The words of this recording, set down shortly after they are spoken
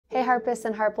harpists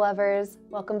and harp lovers,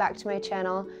 welcome back to my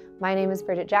channel. My name is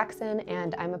Bridget Jackson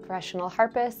and I'm a professional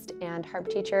harpist and harp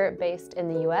teacher based in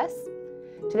the US.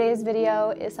 Today's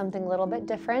video is something a little bit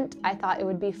different. I thought it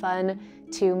would be fun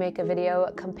to make a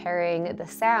video comparing the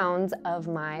sounds of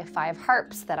my 5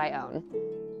 harps that I own.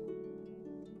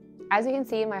 As you can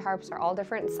see, my harps are all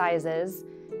different sizes,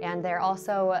 and they're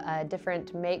also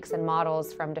different makes and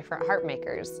models from different harp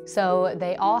makers. So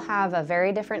they all have a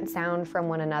very different sound from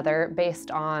one another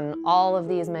based on all of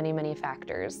these many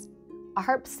factors. A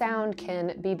harp sound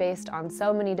can be based on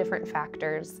so many different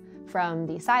factors, from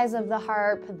the size of the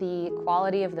harp, the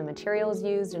quality of the materials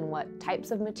used and what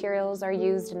types of materials are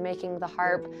used in making the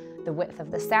harp, the width of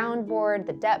the soundboard,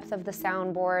 the depth of the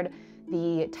soundboard,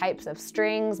 the types of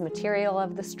strings, material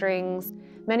of the strings.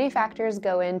 Many factors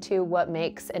go into what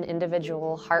makes an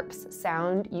individual harp's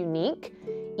sound unique.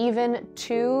 Even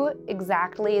 2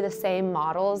 exactly the same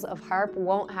models of harp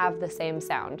won't have the same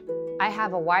sound. I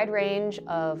have a wide range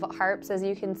of harps, as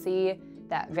you can see,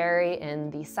 that vary in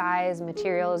the size,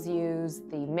 materials used,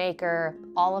 the maker,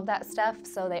 all of that stuff,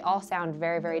 so they all sound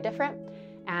very different,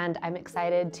 and I'm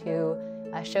excited to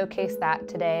showcase that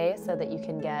today so that you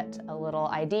can get a little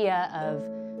idea of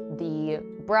the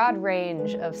broad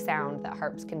range of sound that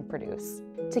harps can produce.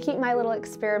 To keep my little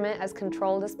experiment as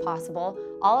controlled as possible,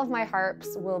 all of my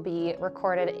harps will be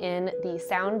recorded in the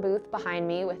sound booth behind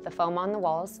me with the foam on the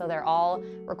walls, so they're all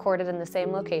recorded in the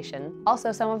same location.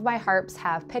 Also, some of my harps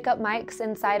have pickup mics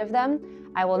inside of them.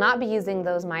 I will not be using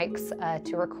those mics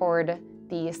to record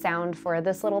the sound for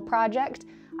this little project.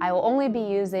 I will only be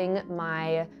using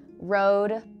my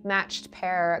Rode matched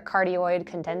pair cardioid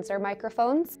condenser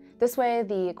microphones. This way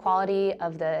the quality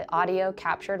of the audio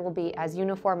captured will be as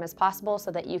uniform as possible so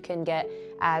that you can get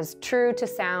as true to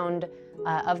sound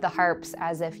of the harps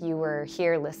as if you were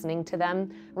here listening to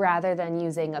them, rather than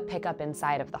using a pickup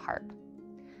inside of the harp.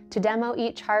 To demo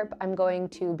each harp, I'm going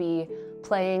to be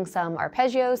playing some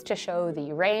arpeggios to show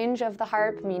the range of the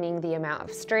harp, meaning the amount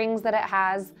of strings that it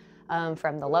has,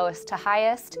 from the lowest to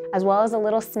highest, as well as a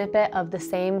little snippet of the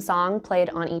same song played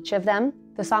on each of them.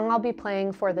 The song I'll be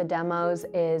playing for the demos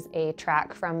is a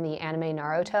track from the anime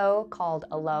Naruto called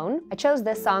Alone. I chose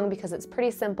this song because it's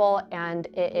pretty simple and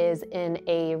it is in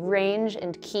a range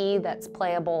and key that's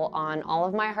playable on all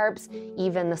of my harps,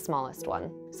 even the smallest one.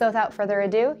 So without further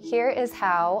ado, here is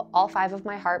how all 5 of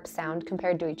my harps sound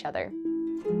compared to each other.